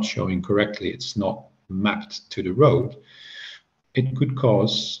is not showing correctly, it's not mapped to the road, it could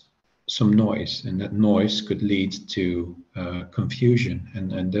cause some noise, and that noise could lead to confusion,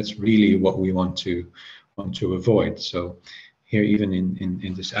 and that's really what we want to avoid. So here, even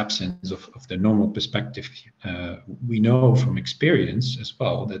in this absence of the normal perspective, we know from experience as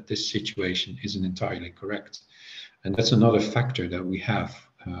well that this situation isn't entirely correct. And that's another factor that we have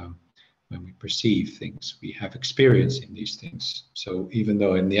when we perceive things. We have experience in these things. So even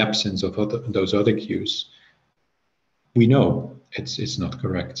though in the absence of those other cues, we know it's not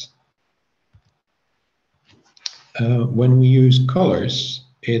correct. When we use colors,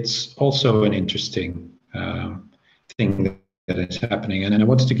 it's also an interesting thing that is happening. And I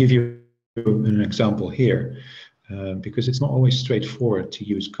wanted to give you an example here, because it's not always straightforward to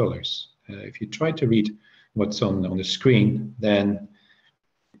use colors. If you try to read what's on the screen, then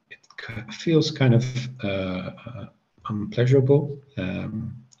it feels kind of unpleasurable.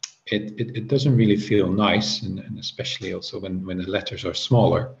 It doesn't really feel nice, and especially also when the letters are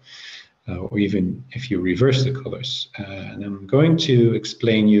smaller, or even if you reverse the colors. And I'm going to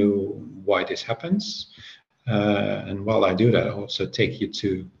explain you why this happens. And while I do that, I'll also take you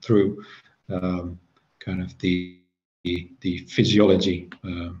through kind of the physiology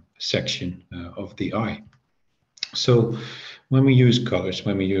section of the eye. So when we use colors,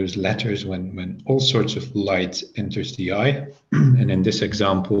 when we use letters, when all sorts of light enters the eye, and in this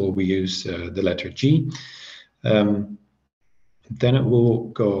example we use the letter G, then it will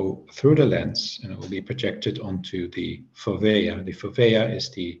go through the lens and it will be projected onto the fovea. The fovea is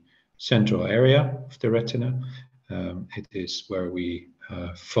the central area of the retina. It is where we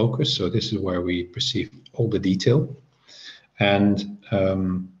focus, so this is where we perceive all the detail. And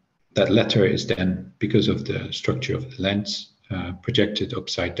that letter is then, because of the structure of the lens, projected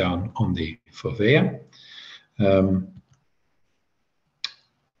upside down on the fovea.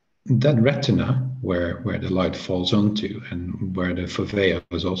 That retina, where the light falls onto and where the fovea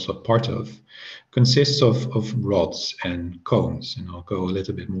is also part of, consists of rods and cones. And I'll go a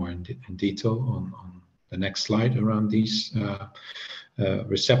little bit more in detail on the next slide around these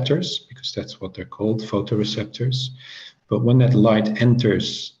receptors, because that's what they're called, photoreceptors. But when that light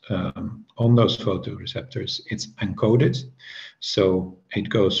enters on those photoreceptors, it's encoded. So it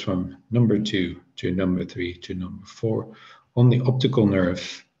goes from number 2 to number 3 to number 4 on the optical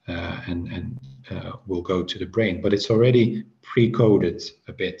nerve, and will go to the brain. But it's already pre-coded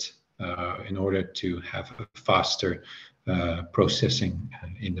a bit in order to have a faster processing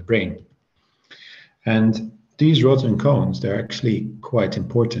in the brain. And these rods and cones, they're actually quite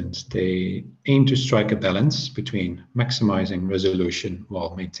important. They aim to strike a balance between maximizing resolution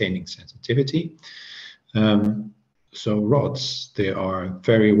while maintaining sensitivity. So rods, they are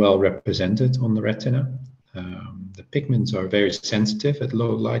very well represented on the retina. The pigments are very sensitive at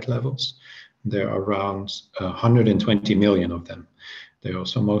low light levels. There are around 120 million of them. They're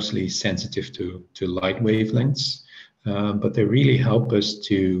also mostly sensitive to light wavelengths, but they really help us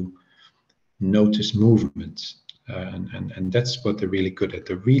to notice movement, and that's what they're really good at.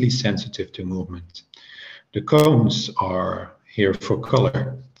 They're really sensitive to movement. The cones are here for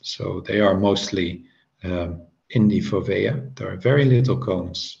color, so they are mostly in the fovea. There are very little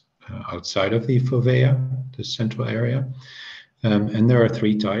cones outside of the fovea, the central area, and there are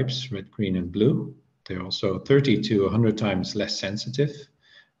 3 types: red, green, and blue. They're also 30 to 100 times less sensitive,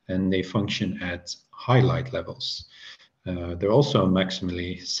 and they function at high light levels. They're also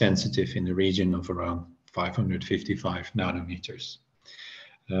maximally sensitive in the region of around 555 nanometers.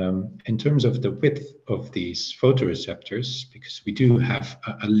 In terms of the width of these photoreceptors, because we do have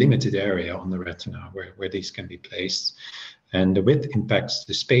a limited area on the retina where these can be placed, and the width impacts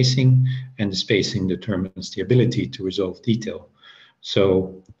the spacing, and the spacing determines the ability to resolve detail.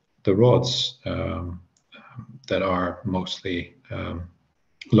 So the rods that are mostly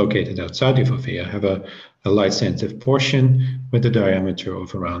located outside the fovea have a light sensitive portion with a diameter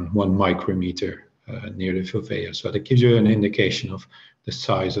of around 1 micrometer near the fovea. So that gives you an indication of the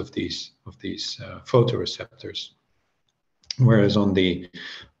size of these photoreceptors. Whereas on the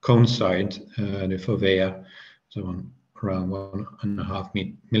cone side, the fovea is around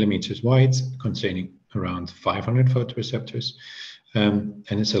 1.5 millimeters wide, containing around 500 photoreceptors. And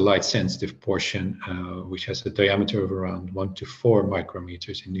it's a light sensitive portion which has a diameter of around 1 to 4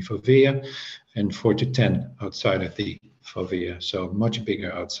 micrometers in the fovea and 4 to 10 outside of the fovea, so much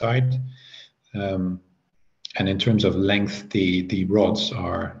bigger outside. And in terms of length, the rods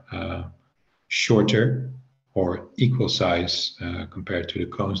are shorter or equal size compared to the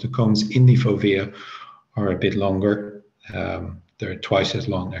cones. The cones in the fovea are a bit longer. They're twice as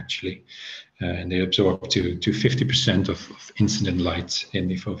long, actually. And they absorb to 50% of incident light in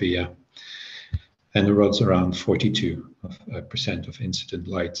the fovea. And the rods around 42% of incident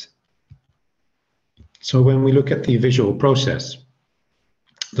light. So when we look at the visual process,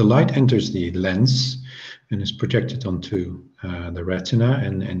 the light enters the lens and is projected onto the retina.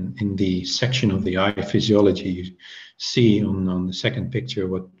 And in the section of the eye physiology, you see on the second picture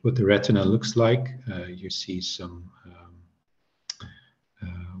what the retina looks like. You see some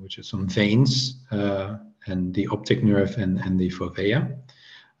some veins and the optic nerve and the fovea.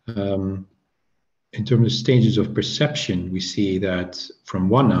 In terms of stages of perception, we see that from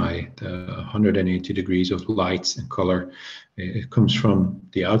one eye, the 180 degrees of light and color, it comes from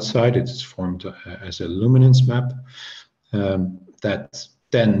the outside. It's formed as a luminance map that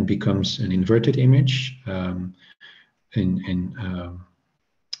then becomes an inverted image in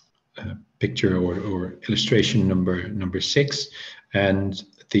picture or illustration number 6. And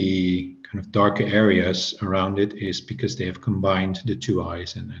the kind of darker areas around it is because they have combined the two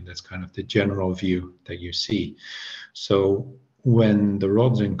eyes, and that's kind of the general view that you see. So when the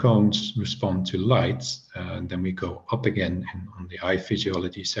rods and cones respond to light, then we go up again on the eye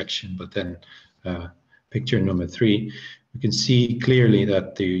physiology section, but then picture number 3, we can see clearly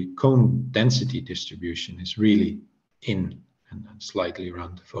that the cone density distribution is really in and slightly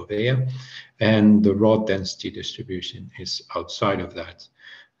around the fovea, and the rod density distribution is outside of that.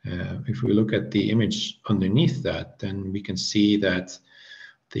 If we look at the image underneath that, then we can see that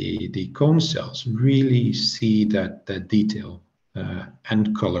the cone cells really see that detail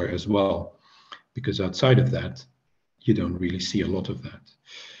and color as well, because outside of that, you don't really see a lot of that.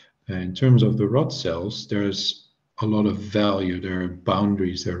 In terms of the rod cells, there's a lot of value, there are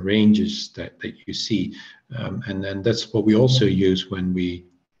boundaries, there are ranges that you see. And then that's what we also use when we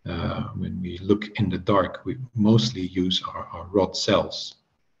look in the dark. We mostly use our rod cells.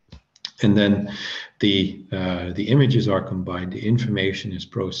 And then the images are combined, the information is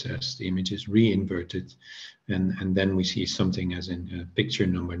processed, the image is re-inverted, and then we see something as in picture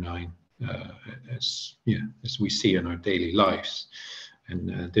number 9, as we see in our daily lives.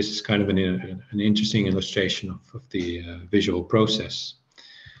 And this is kind of an interesting illustration of the visual process.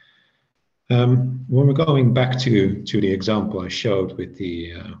 When we're going back to the example I showed with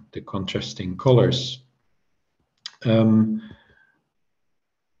the contrasting colors,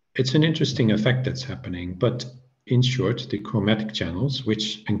 it's an interesting effect that's happening, but in short, the chromatic channels,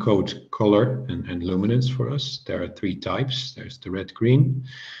 which encode color and luminance for us, there are 3 types. There's the red-green,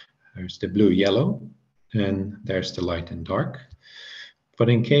 there's the blue-yellow, and there's the light and dark. But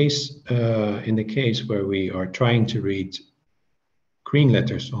in the case where we are trying to read green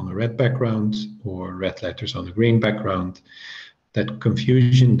letters on a red background or red letters on a green background, that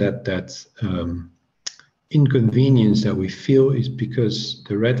confusion, that inconvenience that we feel is because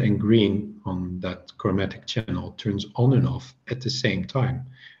the red and green on that chromatic channel turns on and off at the same time.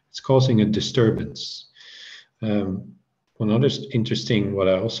 It's causing a disturbance. One other interesting, what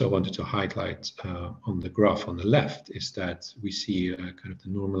I also wanted to highlight on the graph on the left is that we see kind of the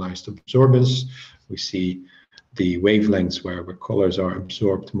normalized absorbance. We see the wavelengths where colors are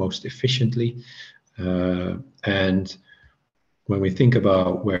absorbed most efficiently. And when we think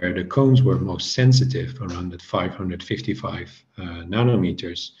about where the cones were most sensitive, around at 555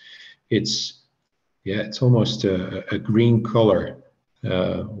 nanometers, it's almost a green color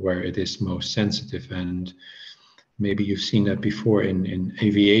where it is most sensitive. And maybe you've seen that before in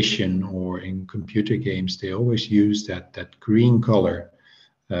aviation or in computer games. They always use that green color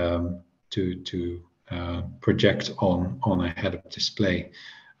to project on a head-up display.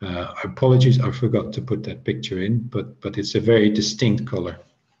 Apologies, I forgot to put that picture in, but it's a very distinct color,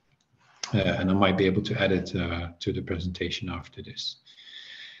 and I might be able to add it to the presentation after this.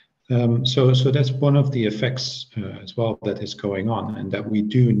 So that's one of the effects as well that is going on, and that we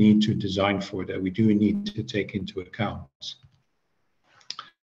do need to design for, that we do need to take into account.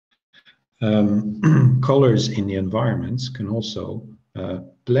 Colors in the environments can also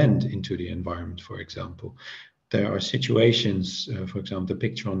blend into the environment, for example. There are situations, for example, the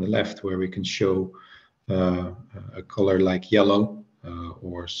picture on the left, where we can show a color like yellow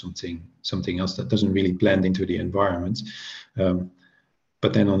or something else that doesn't really blend into the environment.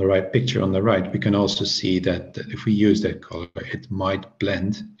 But then on the right picture on the right, we can also see that if we use that color, it might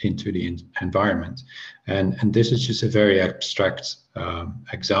blend into the environment. And this is just a very abstract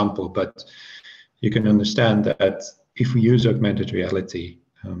example, but you can understand that if we use augmented reality,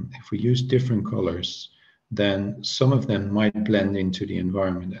 if we use different colors, then some of them might blend into the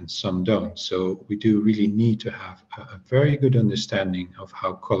environment and some don't. So we do really need to have a very good understanding of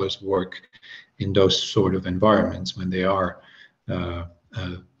how colors work in those sort of environments when they are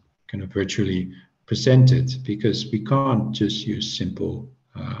kind of virtually presented, because we can't just use simple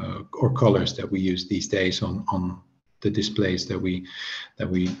or colors that we use these days on the displays that we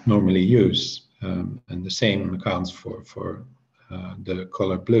normally use, and the same accounts for the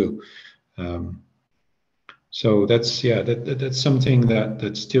color blue. So that's that's something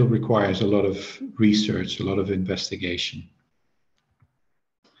that still requires a lot of research, a lot of investigation.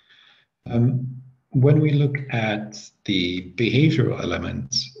 When we look at the behavioral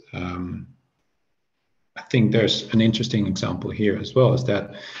elements, I think there's an interesting example here as well, is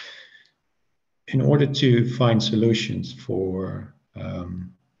that in order to find solutions for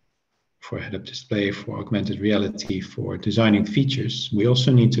head-up display, for augmented reality, for designing features, we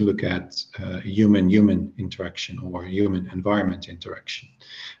also need to look at human-human interaction or human-environment interaction.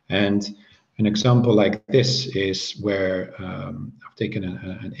 And an example like this is where I've taken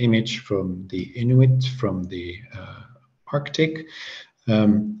an image from the Inuit from the Arctic.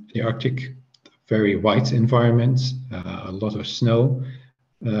 The Arctic, very white environment, a lot of snow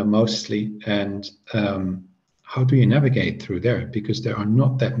mostly, and how do you navigate through there? Because there are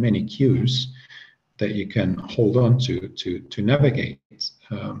not that many cues that you can hold on to navigate.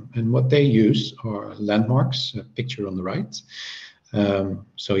 And what they use are landmarks, a picture on the right.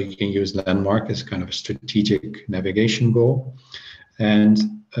 So you can use landmark as kind of a strategic navigation goal. And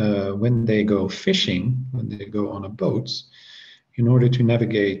when they go fishing, when they go on a boat, in order to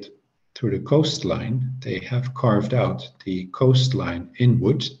navigate through the coastline, they have carved out the coastline in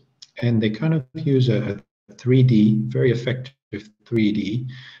wood, and they kind of use a 3D, very effective 3D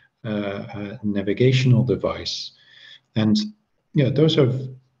navigational device. And yeah, those are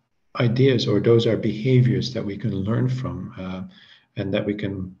ideas, or those are behaviors that we can learn from, and that we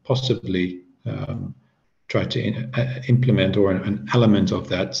can possibly try to implement, or an element of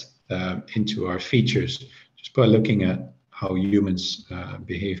that into our features, just by looking at how humans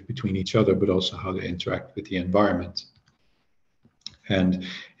behave between each other, but also how they interact with the environment. And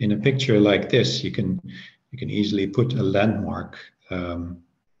in a picture like this, you can easily put a landmark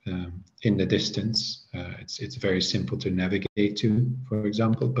in the distance. It's very simple to navigate to, for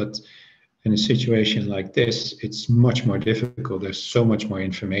example, but in a situation like this, it's much more difficult. There's so much more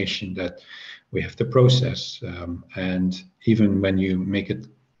information that we have to process. And even when you make it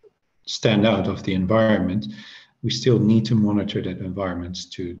stand out of the environment, we still need to monitor that environment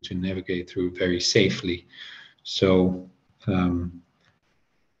to navigate through very safely. So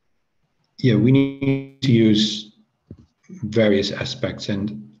yeah, we need to use various aspects,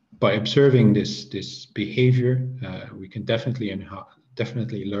 and by observing this behavior, we can definitely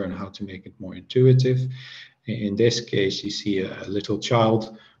learn how to make it more intuitive. In this case, you see a little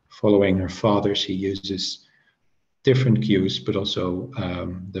child following her father. She uses different cues, but also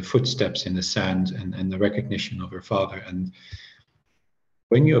the footsteps in the sand and the recognition of her father. And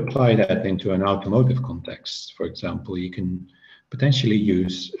when you apply that into an automotive context, for example, you can potentially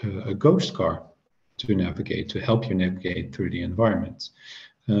use a ghost car to navigate, to help you navigate through the environment.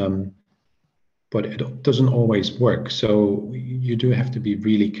 But it doesn't always work. So you do have to be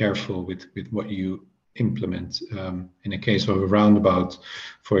really careful with what you implement. In a case of a roundabout,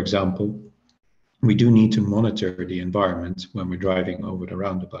 for example, we do need to monitor the environment when we're driving over the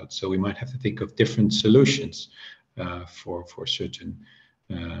roundabout. So we might have to think of different solutions for certain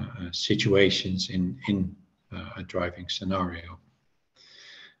situations in a driving scenario.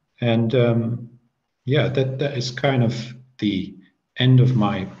 And yeah, that is kind of the end of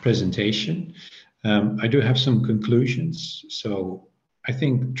my presentation. I do have some conclusions. So I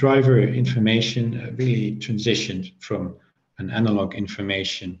think driver information really transitioned from an analog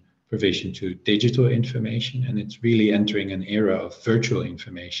information provision to digital information, and it's really entering an era of virtual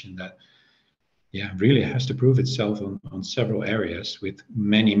information that really has to prove itself on several areas with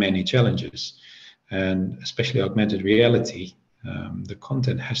many challenges. And especially augmented reality, the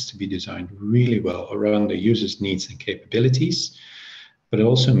content has to be designed really well around the user's needs and capabilities, but it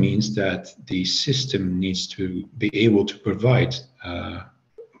also means that the system needs to be able to provide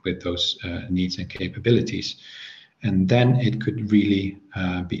with those needs and capabilities. And then it could really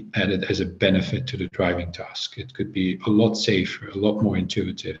be added as a benefit to the driving task. It could be a lot safer, a lot more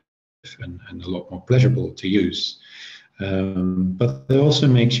intuitive, and a lot more pleasurable to use. But it also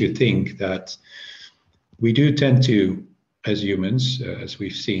makes you think that we do tend to, as humans, as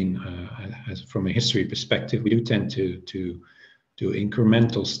we've seen as from a history perspective, we do tend to do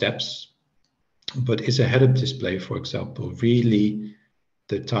incremental steps. But is a head-up display, for example, really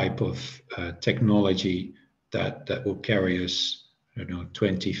the type of technology that will carry us,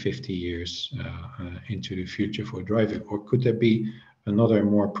 20, 50 years into the future for driving? Or could there be another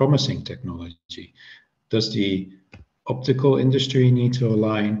more promising technology? Does the optical industry need to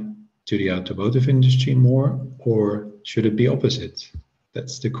align to the automotive industry more, or should it be opposite?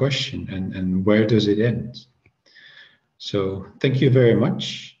 That's the question, and where does it end? So thank you very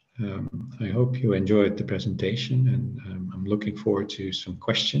much. I hope you enjoyed the presentation, and I'm looking forward to some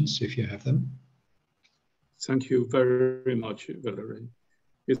questions if you have them. Thank you very much, Valerian.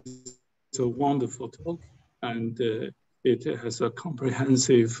 It's a wonderful talk, and it has a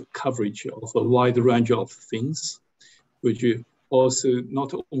comprehensive coverage of a wide range of things, which also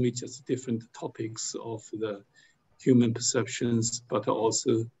not only just different topics of the human perceptions, but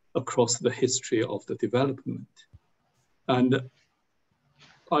also across the history of the development. And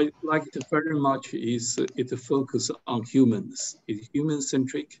I liked it very much is it focus on humans. It's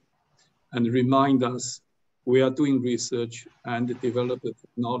human-centric and remind us we are doing research and develop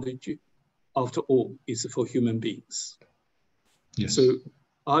technology. After all, it's for human beings. Yes. So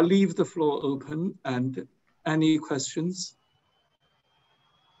I'll leave the floor open, and any questions?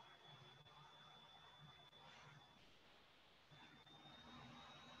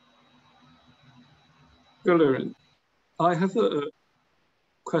 Valerian, I have a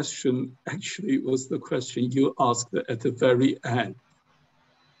question, actually was the question you asked at the very end.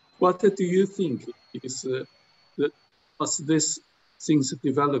 What do you think is as this things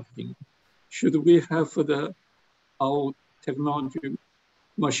developing? Should we have our technology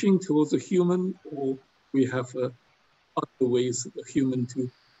machine towards a human, or we have other ways the human to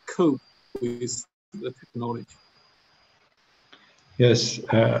cope with the technology? Yes,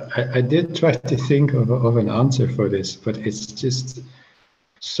 I did try to think of an answer for this, but it's just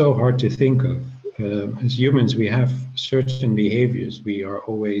so hard to think of. As humans, we have certain behaviors. We are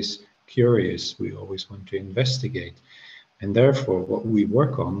always curious. We always want to investigate. And therefore, what we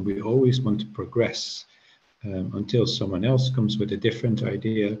work on, we always want to progress until someone else comes with a different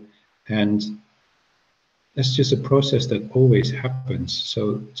idea. And that's just a process that always happens.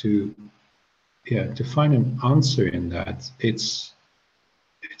 So to find an answer in that, it's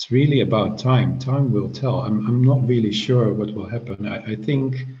really about time. Time will tell. I'm not really sure what will happen. I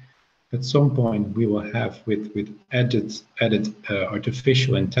think at some point we will have with added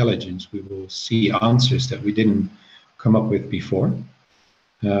artificial intelligence, we will see answers that we didn't come up with before.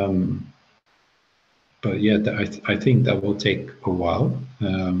 But yeah, I think that will take a while.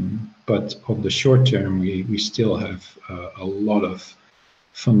 But on the short term, we still have a lot of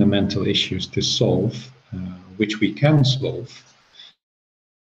fundamental issues to solve, which we can solve.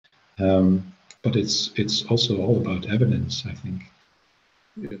 But it's also all about evidence, I think.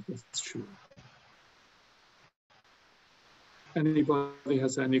 Yeah, that's true. Anybody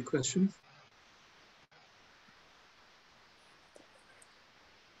has any questions?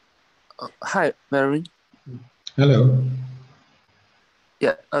 Hi, Valerian. Hello.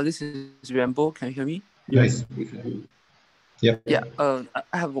 Yeah, this is Rainbow. Can you hear me? Yes, we can hear you. Yep. Yeah,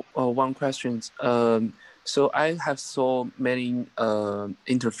 I have one question. So I have so many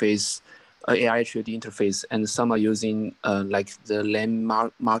interface, AI 3D interface, and some are using like the lane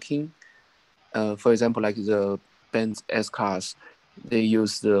marking. For example, like the Benz S-Class, they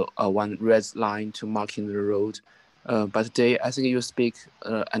use the one red line to marking the road. But today, I think you speak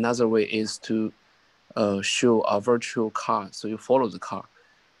another way is to show a virtual car, so you follow the car.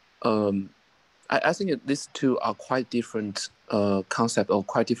 I think these two are quite different concept or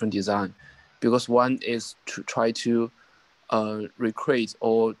quite different design, because one is to try to recreate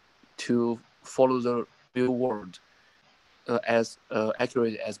or to follow the real world as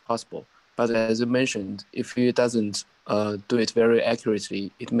accurate as possible. But as you mentioned, if it doesn't do it very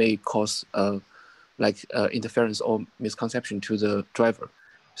accurately, it may cause interference or misconception to the driver.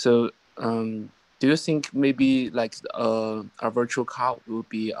 So do you think maybe like a virtual car will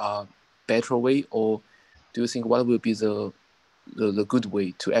be a better way, or do you think what will be the good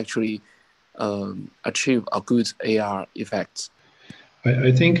way to actually achieve a good AR effect?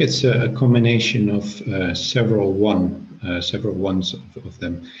 I think it's a combination of several ones of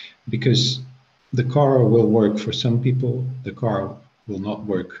them, because the car will work for some people, the car will not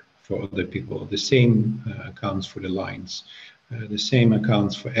work for other people. The same accounts for the lines, the same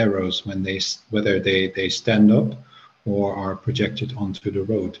accounts for arrows when whether they stand up or are projected onto the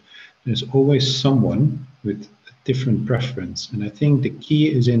road. There's always someone with a different preference, and I think the key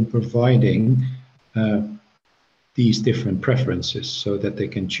is in providing these different preferences so that they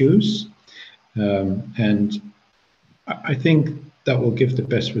can choose. And I think that will give the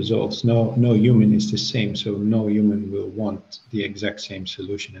best results. No human is the same, so no human will want the exact same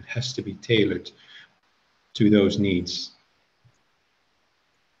solution. It has to be tailored to those needs.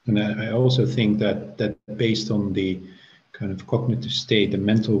 And I also think that based on the kind of cognitive state, the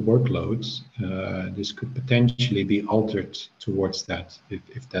mental workloads, this could potentially be altered towards that,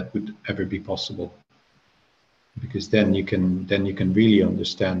 if that would ever be possible. Because then you can really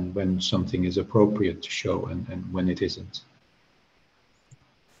understand when something is appropriate to show and when it isn't.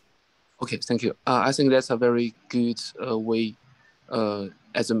 Okay, thank you. I think that's a very good way.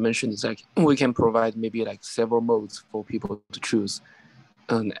 As I mentioned, it's like we can provide maybe like several modes for people to choose,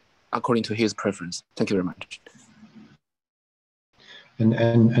 according to his preference. Thank you very much.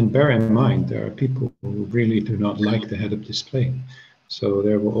 And bear in mind, there are people who really do not like the head-up display, so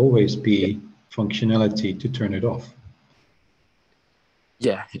there will always be functionality to turn it off.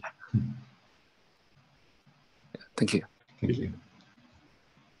 Yeah. Thank you. Thank you.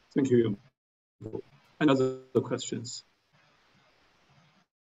 Thank you. Any other questions?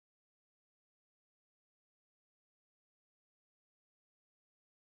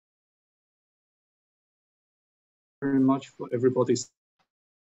 Very much for everybody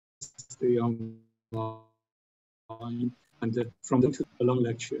stay online and from the long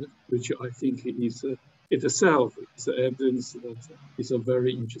lecture, which I think is itself is evidence that it's a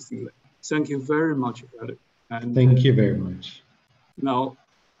very interesting lecture. Thank you very much about it. And thank you very much. Now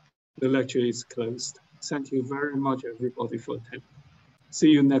the lecture is closed. Thank you very much, everybody, for attending. See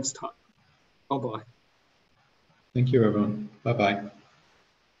you next time. Bye-bye. Thank you, everyone. Bye-bye.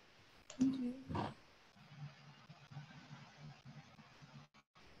 Thank you.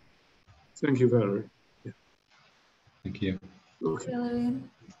 Thank you, Valerie. Yeah. Thank you. Okay. Valerian.